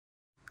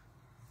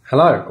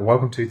Hello and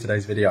welcome to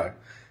today's video.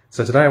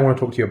 So today I want to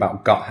talk to you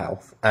about gut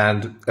health,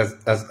 and as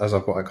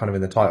I've got it kind of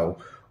in the title,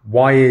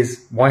 why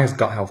has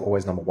gut health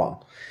always number one?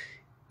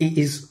 It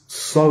is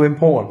so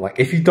important. Like,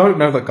 if you don't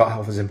know that gut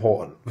health is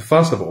important,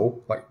 first of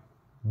all, like,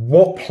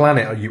 what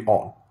planet are you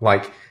on?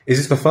 Like, is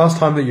this the first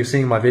time that you're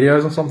seeing my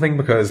videos or something?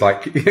 Because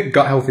like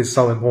gut health is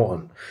so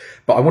important.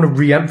 But I want to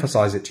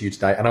re-emphasize it to you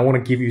today, and I want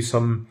to give you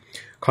some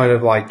kind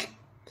of like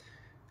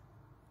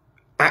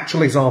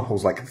actual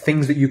examples, like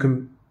things that you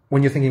can,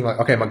 when you're thinking like,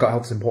 okay, my gut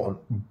health is important,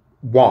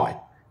 why?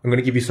 I'm going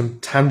to give you some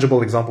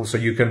tangible examples so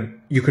you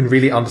can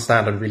really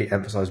understand and really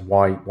emphasize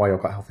why your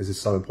gut health is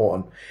so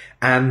important,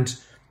 and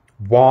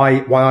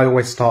why I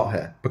always start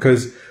here.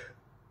 Because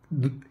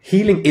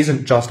healing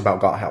isn't just about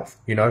gut health.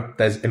 You know,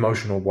 there's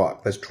emotional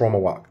work, there's trauma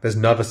work, there's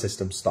nervous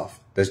system stuff,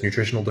 there's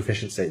nutritional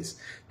deficiencies,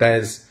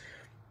 there's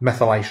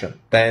methylation,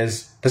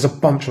 there's a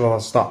bunch of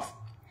other stuff.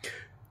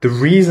 The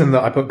reason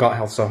that I put gut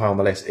health so high on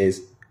the list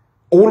is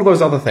all of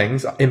those other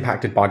things are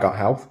impacted by gut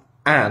health,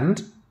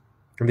 and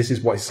this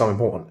is what is so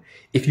important.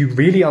 If you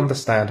really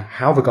understand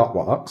how the gut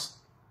works,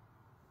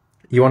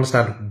 you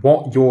understand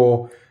what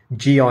your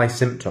GI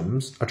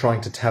symptoms are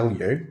trying to tell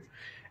you,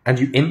 and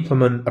you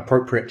implement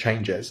appropriate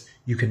changes,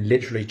 you can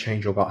literally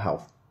change your gut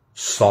health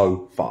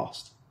so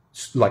fast.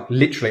 Like,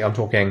 literally, I'm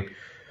talking,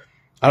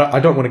 I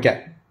don't want to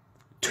get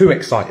too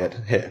excited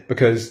here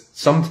because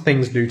some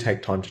things do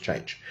take time to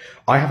change.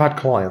 I have had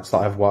clients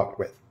that I've worked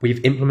with.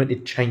 We've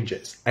implemented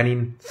changes, and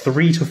in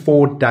 3 to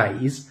 4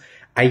 days,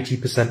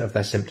 80% of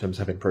their symptoms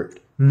have improved.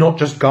 Not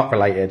just gut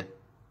related,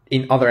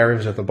 in other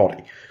areas of the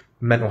body,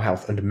 mental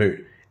health and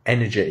mood,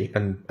 energy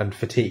and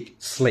fatigue,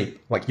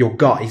 sleep. Like, your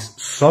gut is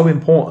so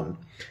important.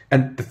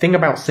 And the thing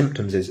about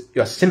symptoms is,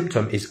 your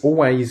symptom is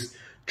always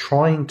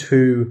trying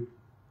to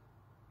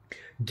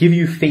give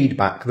you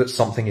feedback that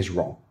something is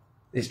wrong.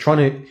 It's trying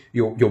to,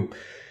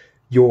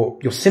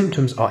 your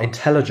symptoms are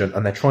intelligent,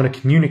 and they're trying to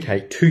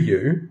communicate to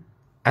you,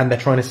 and they're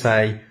trying to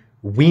say,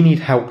 we need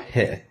help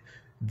here.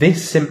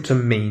 This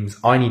symptom means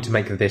I need to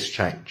make this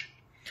change.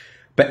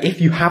 But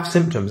if you have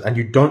symptoms and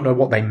you don't know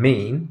what they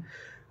mean,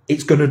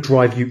 it's going to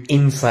drive you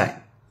insane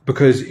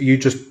because you're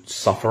just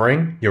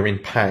suffering, you're in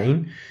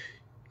pain.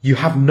 You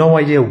have no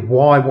idea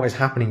why what is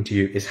happening to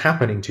you is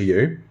happening to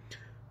you,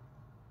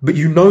 but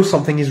you know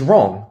something is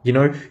wrong. You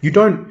know, you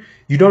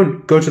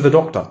don't go to the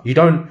doctor. You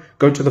don't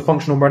go to the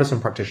functional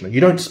medicine practitioner.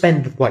 You don't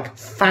spend like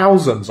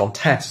thousands on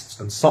tests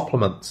and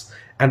supplements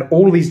and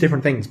all these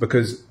different things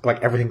because like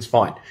everything's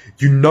fine.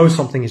 You know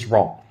something is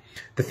wrong.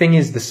 The thing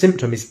is, the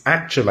symptom is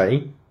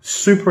actually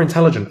super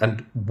intelligent,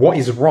 and what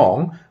is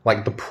wrong,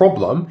 like the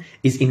problem,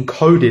 is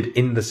encoded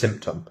in the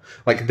symptom.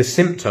 Like, the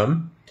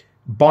symptom,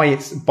 by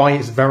its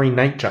very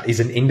nature, is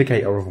an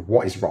indicator of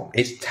what is wrong.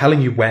 It's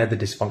telling you where the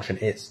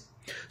dysfunction is.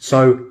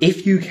 So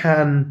if you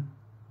can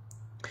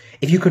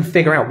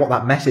figure out what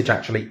that message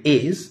actually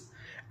is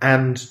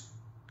and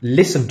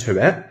listen to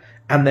it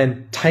and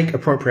then take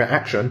appropriate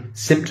action,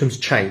 symptoms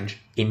change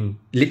in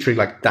literally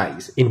like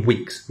days, in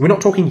weeks. We're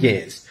not talking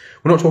years.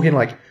 We're not talking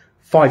like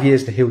 5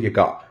 years to heal your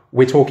gut.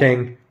 We're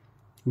talking,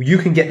 you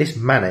can get this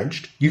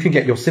managed, you can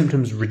get your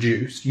symptoms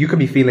reduced, you can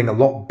be feeling a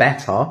lot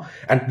better,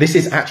 and this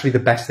is actually the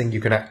best thing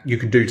you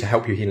can do to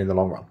help you heal in the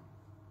long run.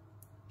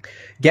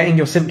 Getting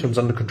your symptoms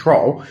under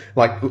control,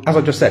 like, as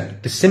I just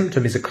said, the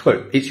symptom is a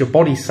clue. It's your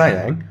body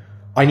saying,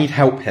 I need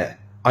help here.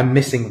 I'm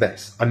missing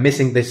this. I'm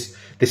missing this.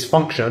 This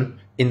function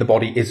in the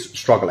body is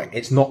struggling.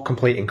 It's not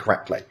completing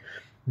correctly.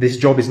 This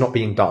job is not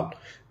being done.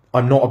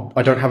 I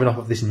don't have enough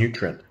of this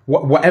nutrient.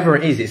 Whatever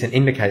it is, it's an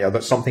indicator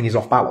that something is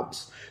off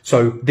balance.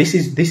 So this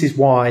is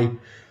why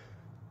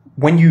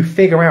when you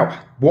figure out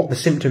what the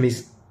symptom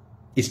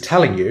is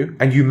telling you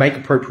and you make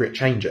appropriate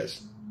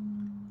changes,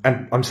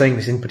 and I'm saying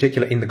this in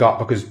particular in the gut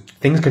because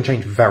things can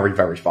change very,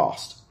 very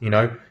fast. You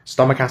know,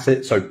 stomach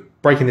acid. So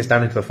breaking this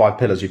down into the 5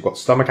 pillars, you've got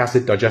stomach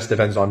acid, digestive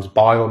enzymes,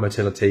 bile,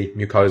 motility,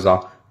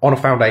 mucosa, on a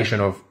foundation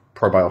of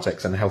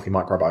probiotics and a healthy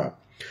microbiome.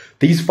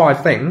 These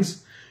 5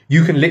 things,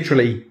 you can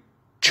literally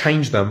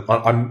change them,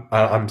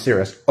 I'm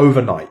serious,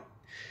 overnight.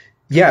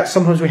 Yeah,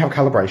 sometimes we have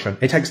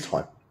calibration. It takes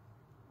time.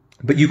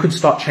 But you can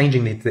start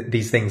changing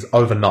these things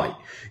overnight.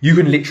 You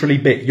can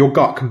literally your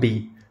gut can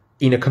be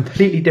in a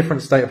completely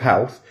different state of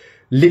health,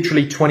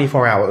 literally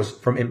 24 hours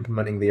from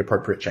implementing the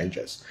appropriate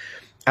changes.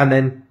 And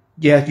then,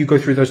 yeah, you go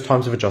through those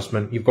times of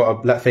adjustment. You've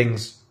got to let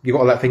things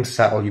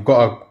settle. You've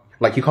got to,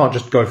 like, you can't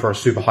just go for a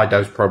super high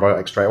dose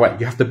probiotic straight away.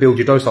 You have to build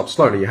your dose up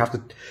slowly. You have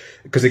to,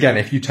 because again,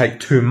 if you take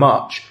too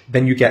much,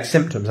 then you get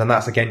symptoms. And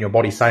that's again, your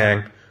body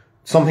saying,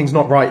 something's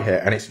not right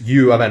here, and it's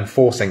you are then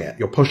forcing it.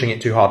 You're pushing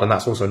it too hard, and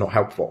that's also not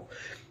helpful.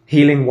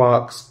 Healing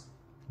works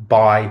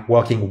by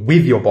working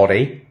with your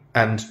body,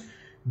 and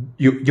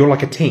you're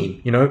like a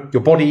team, you know,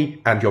 your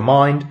body and your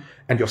mind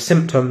and your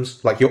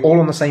symptoms, like you're all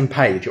on the same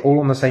page, you're all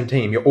on the same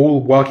team, you're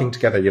all working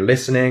together, you're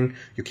listening,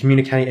 you're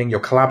communicating, you're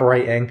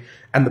collaborating,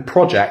 and the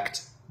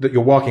project that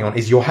you're working on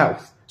is your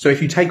health. So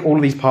if you take all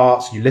of these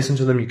parts, you listen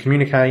to them, you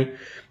communicate,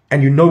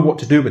 and you know what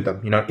to do with them.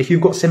 You know, if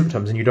you've got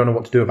symptoms and you don't know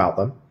what to do about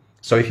them,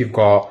 so if you've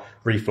got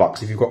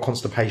reflux, if you've got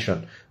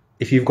constipation,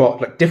 if you've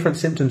got like different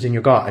symptoms in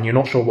your gut and you're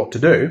not sure what to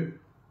do,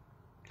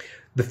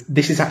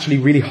 this is actually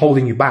really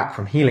holding you back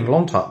from healing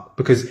long term.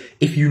 Because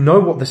if you know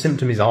what the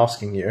symptom is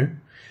asking you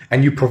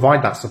and you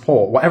provide that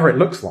support, whatever it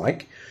looks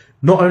like,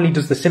 not only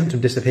does the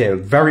symptom disappear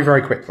very,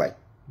 very quickly,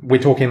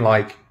 we're talking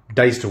like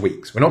days to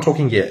weeks. We're not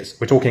talking years.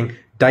 We're talking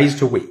days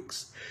to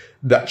weeks.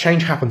 That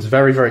change happens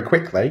very, very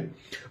quickly,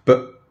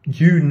 but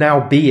you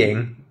now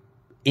being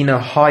in a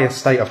higher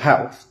state of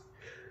health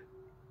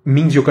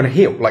means you're going to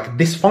heal. Like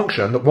this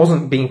function that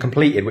wasn't being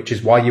completed, which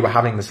is why you were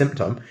having the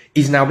symptom,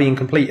 is now being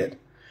completed.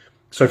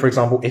 So for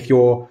example, if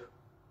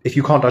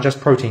you can't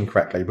digest protein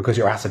correctly because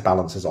your acid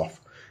balance is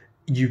off,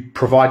 you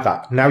provide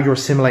that. Now you're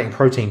assimilating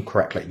protein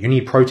correctly. You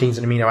need proteins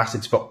and amino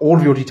acids for all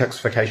of your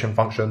detoxification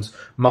functions,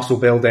 muscle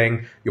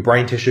building, your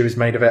brain tissue is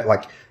made of it.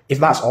 Like if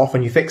that's off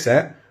and you fix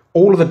it,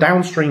 all of the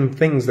downstream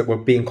things that were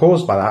being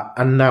caused by that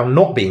are now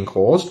not being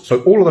caused.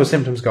 So all of those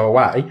symptoms go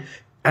away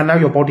and now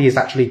your body is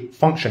actually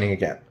functioning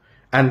again.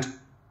 And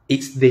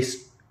it's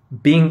this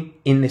being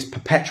in this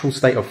perpetual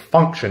state of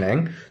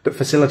functioning that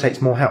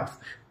facilitates more health.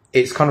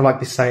 It's kind of like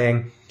this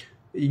saying,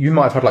 you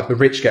might have heard like the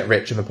rich get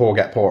rich and the poor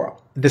get poorer.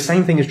 The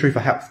same thing is true for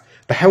health.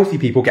 The healthy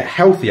people get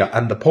healthier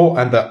and the poor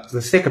and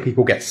the sicker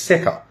people get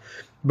sicker.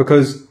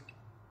 Because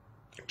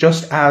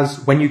just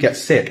as when you get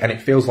sick and it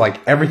feels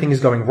like everything is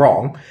going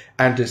wrong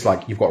and it's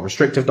like you've got a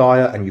restrictive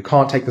diet and you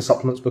can't take the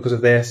supplements because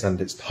of this and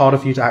it's harder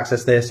for you to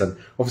access this, and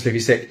obviously if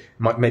you're sick,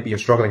 maybe you're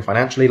struggling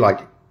financially, like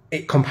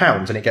it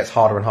compounds and it gets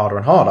harder and harder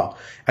and harder.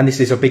 And this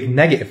is a big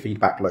negative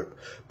feedback loop.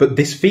 But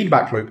this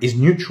feedback loop is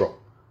neutral.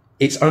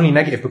 It's only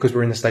negative because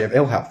we're in the state of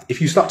ill health.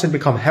 If you start to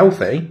become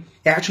healthy,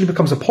 it actually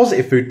becomes a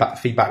positive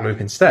feedback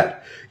loop instead.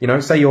 You know,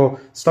 say your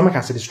stomach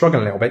acid is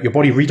struggling a little bit, your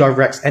body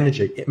redirects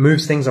energy. It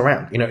moves things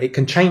around. You know, it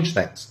can change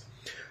things.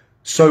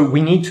 So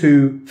we need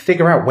to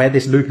figure out where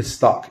this loop is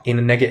stuck in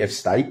a negative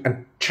state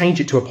and change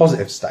it to a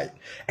positive state.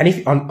 And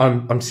if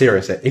I'm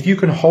serious, if you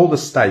can hold a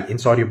state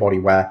inside your body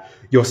where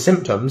your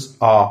symptoms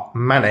are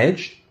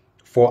managed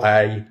for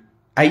a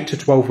 8 to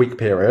 12 week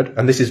period,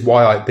 and this is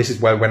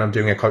where when I'm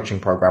doing a coaching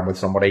program with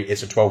somebody,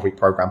 it's a 12-week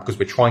program because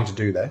we're trying to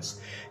do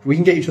this. If we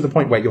can get you to the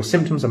point where your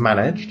symptoms are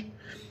managed,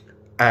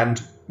 and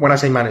when I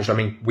say managed, I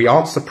mean we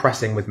aren't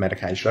suppressing with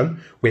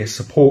medication, we're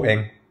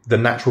supporting the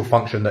natural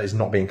function that is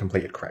not being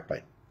completed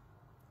correctly.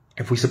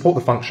 If we support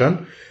the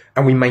function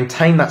and we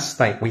maintain that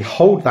state, we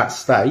hold that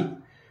state,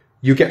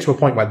 you get to a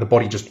point where the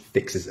body just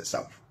fixes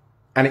itself.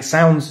 And it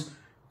sounds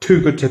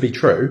too good to be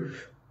true.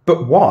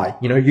 But why?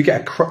 You know, you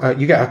get a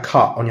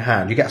cut on your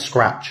hand, you get a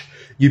scratch,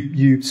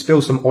 you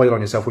spill some oil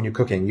on yourself when you're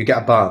cooking, you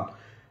get a burn.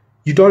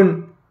 You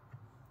don't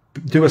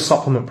do a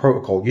supplement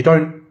protocol. You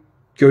don't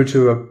go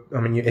to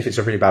if it's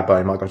a really bad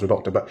burn, you might go to a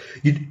doctor, but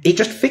it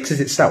just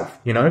fixes itself,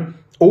 you know?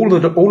 All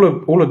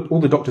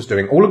the doctor's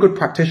doing, all a good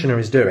practitioner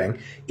is doing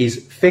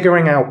is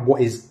figuring out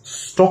what is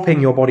stopping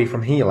your body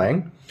from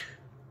healing,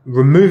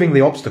 removing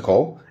the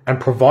obstacle, and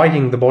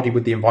providing the body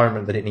with the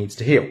environment that it needs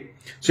to heal.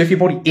 So if your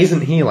body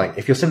isn't healing,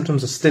 if your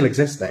symptoms are still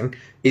existing,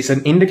 it's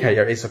an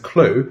indicator, it's a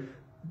clue,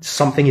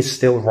 something is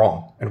still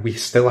wrong and we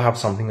still have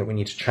something that we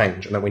need to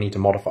change and that we need to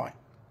modify.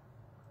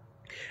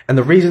 And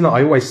the reason that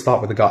I always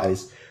start with the gut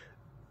is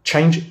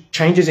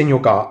changes in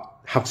your gut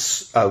have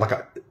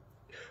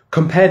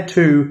compared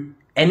to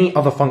any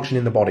other function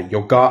in the body,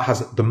 your gut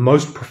has the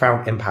most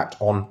profound impact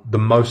on the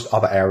most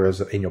other areas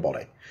in your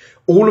body.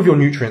 All of your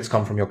nutrients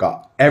come from your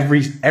gut.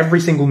 Every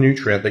single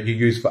nutrient that you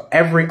use for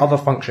every other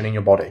function in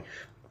your body,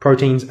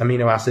 proteins,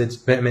 amino acids,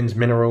 vitamins,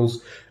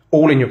 minerals,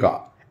 all in your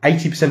gut.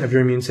 80% of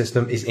your immune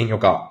system is in your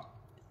gut.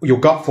 Your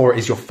gut flora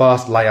is your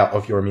first layer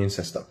of your immune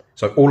system.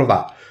 So all of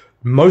that.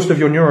 Most of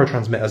your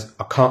neurotransmitters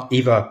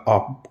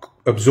are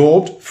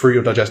absorbed through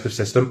your digestive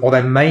system, or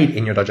they're made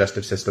in your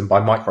digestive system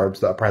by microbes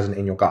that are present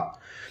in your gut.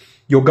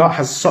 Your gut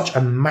has such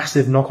a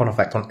massive knock-on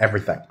effect on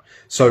everything.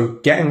 So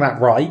getting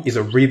that right is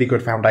a really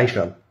good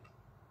foundation.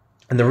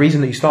 And the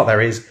reason that you start there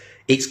is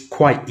it's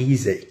quite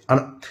easy.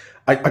 And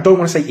I don't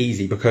want to say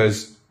easy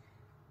because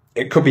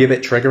it could be a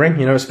bit triggering,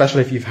 you know,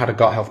 especially if you've had a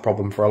gut health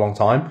problem for a long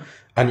time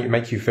and it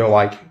makes you feel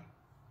like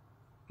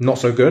not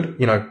so good.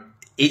 You know,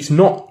 it's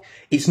not,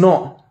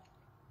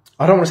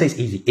 I don't want to say it's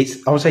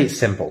easy. I would say it's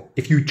simple.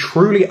 If you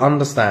truly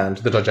understand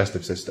the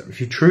digestive system,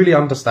 if you truly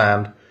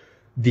understand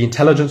the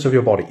intelligence of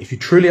your body, if you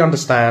truly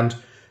understand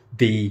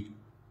the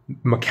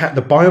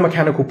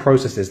biomechanical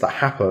processes that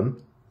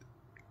happen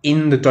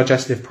in the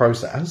digestive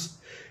process,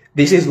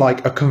 this is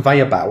like a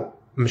conveyor belt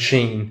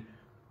machine.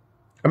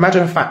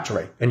 Imagine a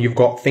factory and you've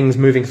got things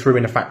moving through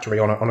in a factory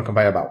on a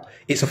conveyor belt.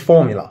 It's a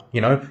formula,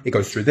 you know, it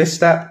goes through this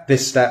step,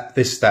 this step,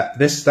 this step,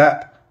 this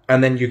step,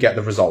 and then you get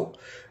the result.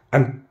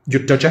 And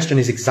your digestion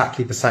is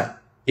exactly the same.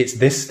 It's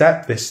this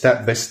step, this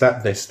step, this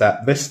step, this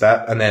step, this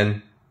step, and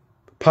then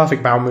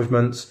perfect bowel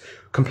movements,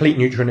 complete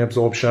nutrient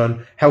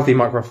absorption, healthy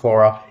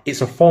microflora. It's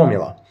a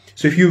formula.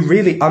 So if you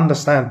really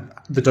understand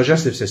the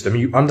digestive system,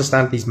 you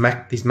understand these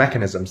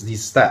mechanisms,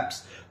 these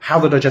steps, how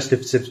the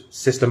digestive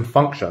system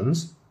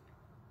functions,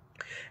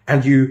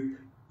 and you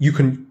you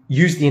can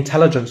use the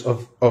intelligence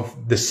of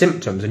the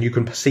symptoms, and you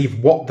can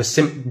perceive what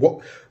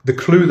the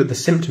clue that the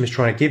symptom is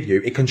trying to give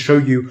you. It can show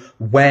you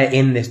where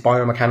in this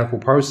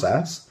biomechanical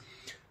process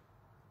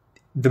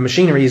the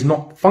machinery is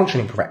not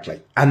functioning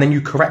correctly, and then you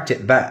correct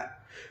it there.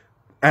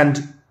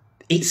 And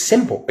it's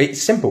simple.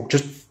 It's simple.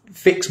 Just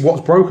fix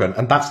what's broken,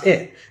 and that's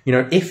it. You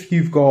know, if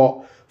you've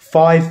got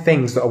 5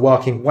 things that are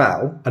working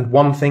well and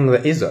 1 thing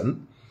that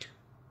isn't,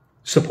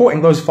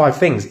 supporting those 5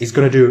 things is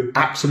going to do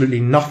absolutely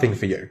nothing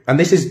for you. And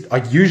this is, I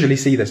usually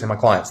see this in my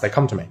clients. They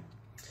come to me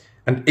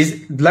and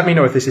let me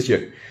know if this is you.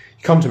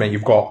 You come to me,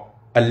 you've got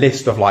a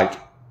list of like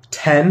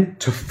 10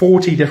 to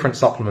 40 different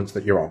supplements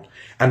that you're on.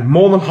 And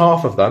more than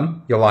half of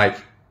them, you're like,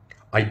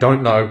 I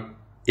don't know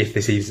if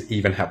this is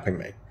even helping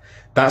me.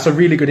 That's a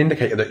really good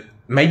indicator that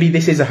maybe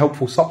this is a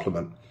helpful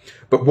supplement.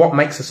 But what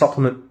makes a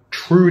supplement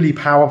truly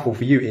powerful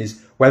for you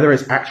is whether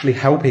it's actually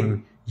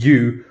helping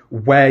you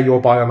where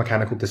your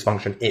biomechanical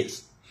dysfunction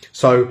is.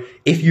 So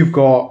if you've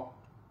got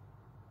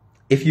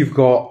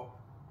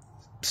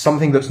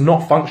something that's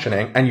not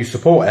functioning and you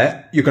support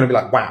it, you're going to be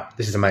like, wow,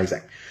 this is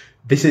amazing.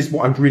 This is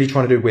what I'm really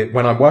trying to do with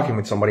when I'm working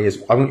with somebody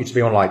is I want you to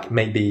be on like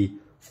maybe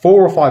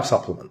 4 or 5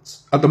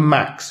 supplements at the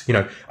max. You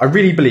know, I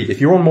really believe if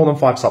you're on more than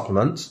 5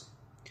 supplements,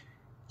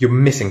 you're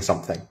missing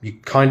something. You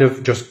kind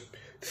of just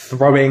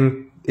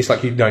throwing, it's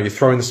like, you know, you're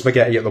throwing the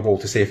spaghetti at the wall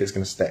to see if it's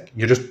going to stick.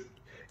 You're just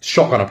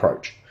shotgun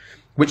approach,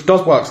 which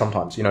does work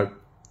sometimes. You know,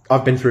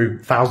 I've been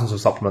through thousands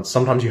of supplements.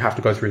 Sometimes you have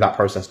to go through that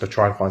process to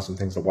try and find some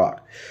things that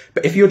work.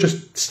 But if you're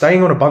just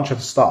staying on a bunch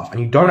of stuff and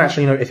you don't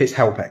actually know if it's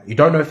helping, you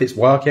don't know if it's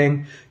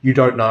working, you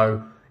don't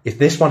know if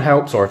this one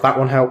helps or if that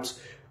one helps,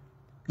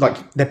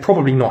 like they're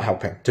probably not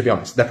helping, to be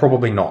honest. They're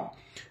probably not.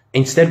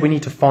 Instead, we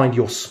need to find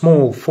your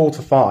small 4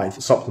 to 5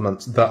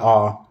 supplements that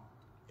are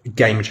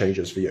game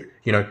changers for you.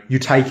 You know, you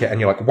take it and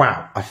you're like,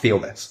 wow, I feel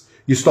this.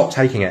 You stop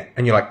taking it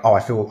and you're like, oh, I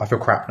feel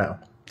crap now.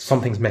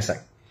 Something's missing.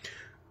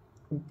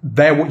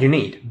 They're what you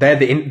need. They're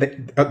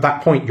at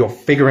that point, you're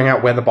figuring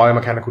out where the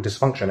biomechanical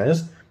dysfunction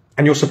is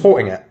and you're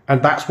supporting it.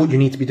 And that's what you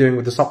need to be doing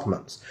with the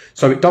supplements.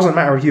 So it doesn't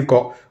matter if you've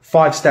got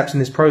 5 steps in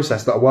this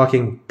process that are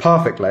working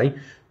perfectly.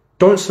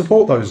 Don't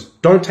support those.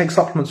 Don't take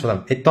supplements for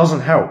them. It doesn't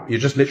help. You're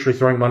just literally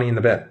throwing money in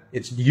the bin.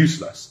 It's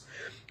useless.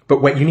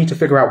 But what you need to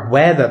figure out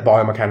where the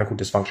biomechanical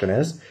dysfunction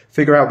is,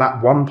 figure out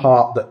that one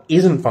part that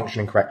isn't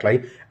functioning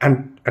correctly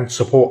and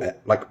support it.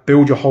 Like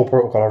build your whole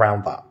protocol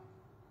around that.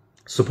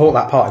 Support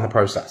that part in the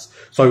process.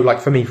 So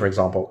like for me, for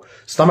example,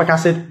 stomach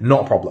acid,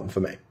 not a problem for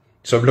me.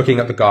 So looking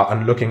at the gut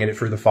and looking at it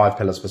through the 5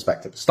 pillars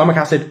perspective. Stomach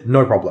acid,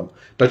 no problem.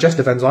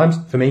 Digestive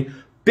enzymes, for me,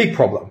 big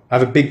problem. I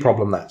have a big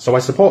problem there. So I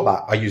support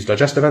that. I use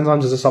digestive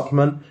enzymes as a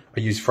supplement.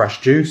 I use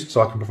fresh juice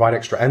so I can provide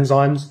extra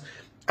enzymes.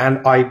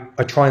 And I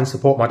try and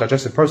support my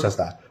digestive process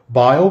there.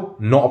 Bile,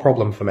 not a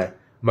problem for me.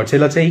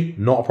 Motility,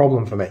 not a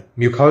problem for me.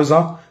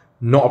 Mucosa,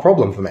 not a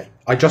problem for me.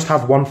 I just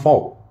have one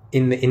fault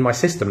in my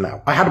system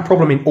now. I had a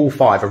problem in all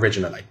 5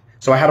 originally.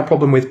 So I had a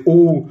problem with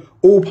all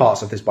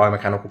parts of this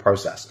biomechanical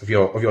process of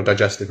your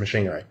digestive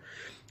machinery.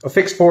 I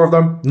fixed 4 of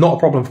them, not a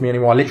problem for me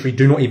anymore. I literally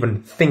do not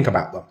even think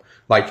about them.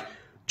 Like,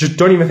 just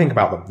don't even think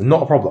about them. They're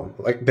not a problem.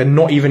 Like, they're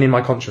not even in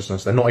my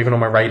consciousness. They're not even on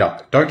my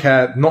radar. Don't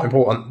care. Not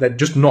important. They're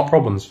just not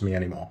problems for me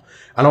anymore.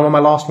 And I'm on my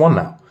last one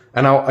now.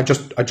 And now I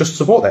just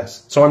support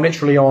this. So I'm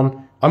literally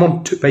on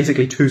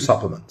basically 2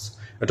 supplements,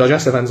 a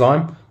digestive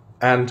enzyme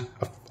and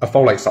a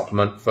folate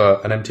supplement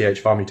for an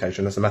MTHFR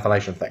mutation. That's a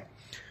methylation thing.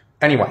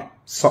 Anyway,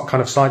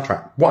 kind of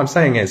sidetrack. What I'm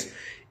saying is,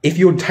 if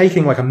you're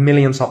taking like 1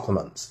 million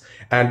supplements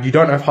and you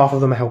don't know if half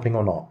of them are helping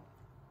or not,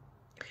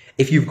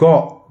 if you've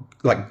got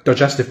like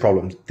digestive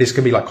problems, this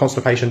could be like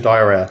constipation,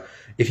 diarrhea.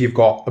 If you've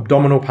got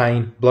abdominal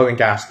pain, bloating,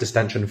 gas,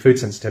 distension, food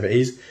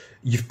sensitivities,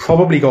 you've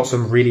probably got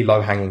some really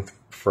low hanging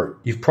fruit.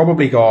 You've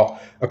probably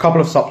got a couple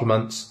of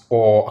supplements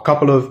or a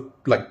couple of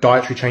like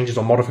dietary changes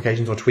or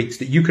modifications or tweaks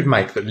that you could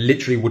make that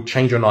literally would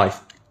change your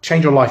life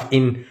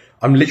in,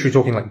 I'm literally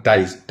talking like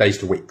days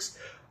to weeks.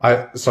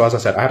 So as I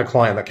said, I had a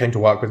client that came to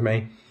work with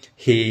me.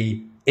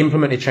 He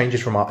implemented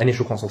changes from our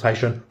initial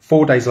consultation.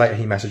 4 days later,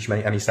 he messaged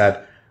me and he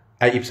said,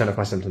 80% of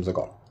my symptoms are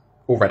gone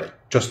already,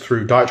 just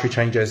through dietary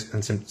changes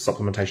and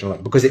supplementation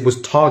alone, because it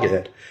was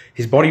targeted.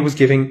 His body was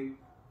giving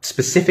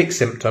specific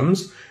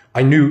symptoms.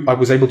 I knew I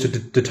was able to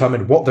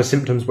determine what the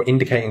symptoms were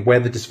indicating,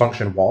 where the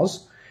dysfunction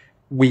was.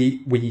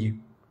 We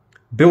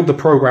build the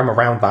program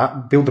around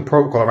that, build the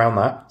protocol around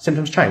that,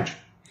 symptoms change.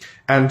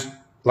 And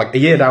like a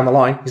year down the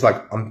line, he's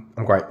like, I'm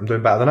great. I'm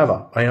doing better than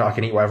ever. I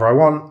can eat whatever I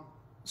want.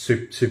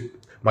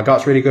 My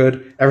gut's really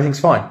good. Everything's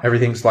fine.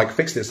 Everything's like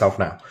fixed itself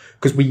now.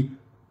 Because we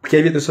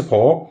gave it the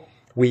support.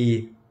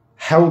 We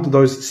held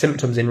those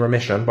symptoms in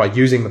remission by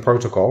using the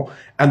protocol.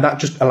 And that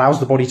just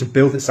allows the body to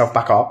build itself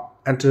back up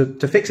and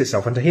to fix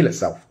itself and to heal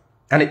itself.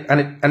 And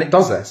it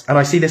does this. And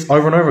I see this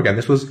over and over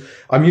again.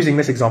 I'm using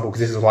this example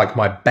because this is like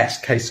my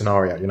best case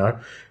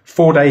scenario,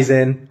 4 days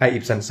in,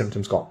 80%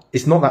 symptoms gone.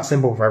 It's not that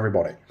simple for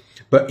everybody,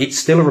 but it's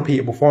still a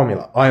repeatable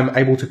formula. I am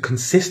able to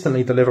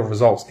consistently deliver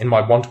results in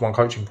my one-to-one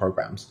coaching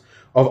programs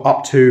of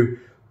up to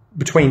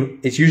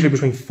it's usually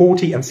between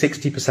 40 and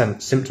 60%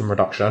 symptom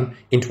reduction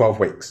in 12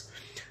 weeks.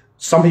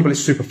 Some people it's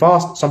super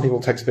fast. Some people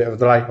it takes a bit of a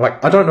delay.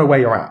 Like, I don't know where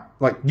you're at.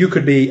 Like, you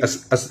could be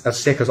as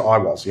sick as I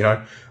was, you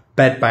know,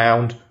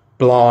 bedbound,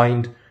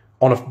 blind,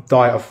 on a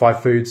diet of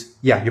 5 foods.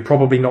 Yeah, you're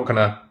probably not going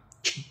to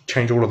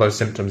change all of those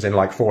symptoms in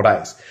like 4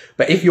 days.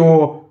 But if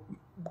you're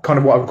kind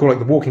of what I would call like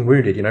the walking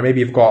wounded, you know, maybe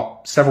you've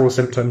got several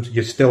symptoms,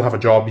 you still have a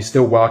job, you're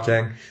still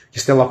working,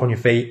 you're still up on your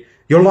feet,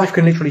 your life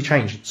can literally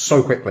change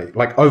so quickly,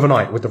 like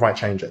overnight with the right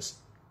changes.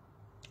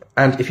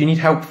 And if you need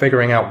help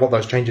figuring out what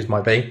those changes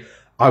might be,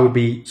 I would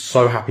be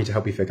so happy to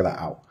help you figure that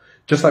out.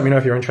 Just let me know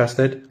if you're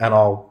interested and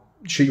I'll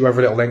shoot you over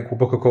a little link. We'll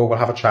book a call. We'll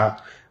have a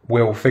chat.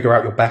 We'll figure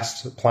out your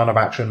best plan of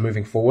action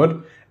moving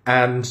forward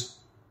and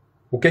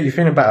we'll get you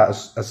feeling better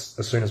as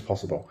soon as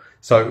possible.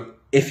 So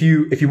if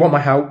you want my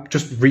help,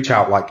 just reach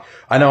out. Like,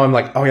 I know I'm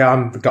like, oh yeah,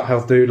 I'm the gut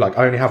health dude. Like,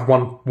 I only have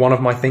one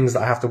of my things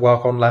that I have to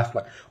work on left.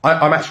 Like,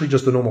 I'm actually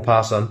just a normal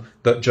person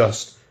that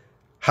just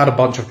had a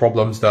bunch of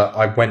problems that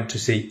I went to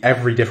see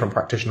every different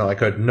practitioner I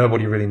could.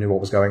 Nobody really knew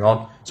what was going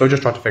on. So I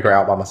just tried to figure it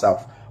out by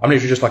myself. I'm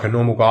literally just like a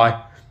normal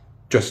guy,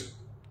 just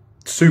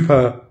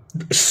super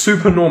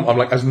normal. I'm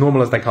like as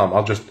normal as they come.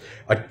 I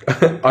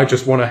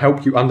just want to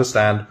help you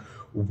understand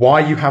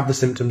why you have the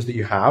symptoms that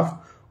you have,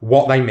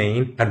 what they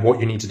mean, and what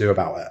you need to do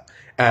about it.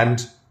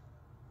 And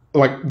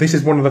like, this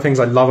is one of the things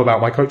I love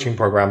about my coaching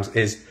programs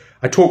is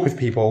I talk with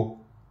people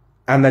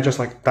and they're just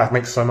like, that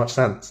makes so much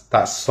sense.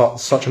 That's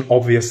such an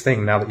obvious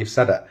thing now that you've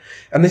said it.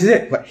 And this is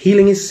it. Like,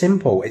 healing is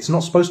simple. It's not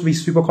supposed to be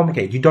super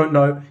complicated. You don't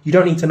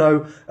need to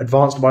know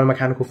advanced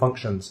biomechanical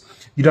functions.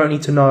 You don't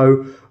need to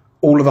know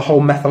all of the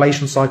whole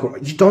methylation cycle.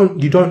 You don't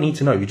need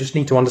to know. You just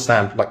need to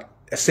understand like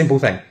a simple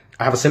thing.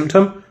 I have a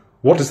symptom.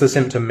 What does the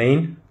symptom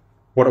mean?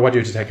 What do I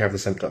do to take care of the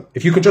symptom?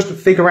 If you could just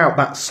figure out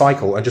that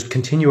cycle and just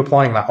continue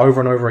applying that over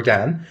and over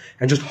again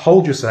and just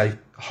hold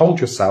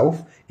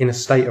yourself in a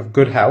state of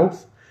good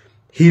health,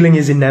 healing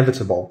is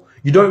inevitable.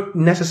 You don't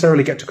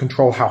necessarily get to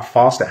control how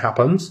fast it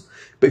happens,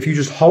 but if you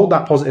just hold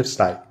that positive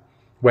state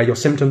where your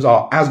symptoms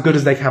are as good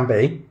as they can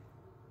be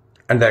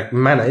and they're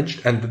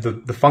managed and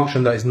the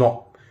function that is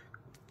not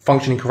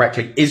functioning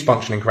correctly is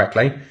functioning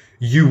correctly,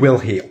 you will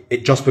heal.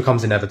 It just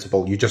becomes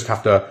inevitable. You just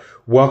have to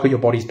work at your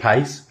body's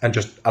pace and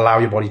just allow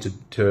your body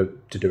to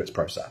do its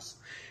process.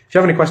 If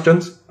you have any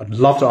questions, I'd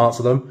love to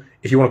answer them.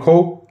 If you want to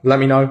call, let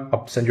me know.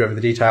 I'll send you over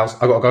the details.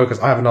 I got to go because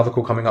I have another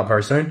call coming up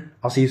very soon.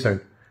 I'll see you soon.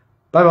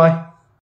 Bye bye.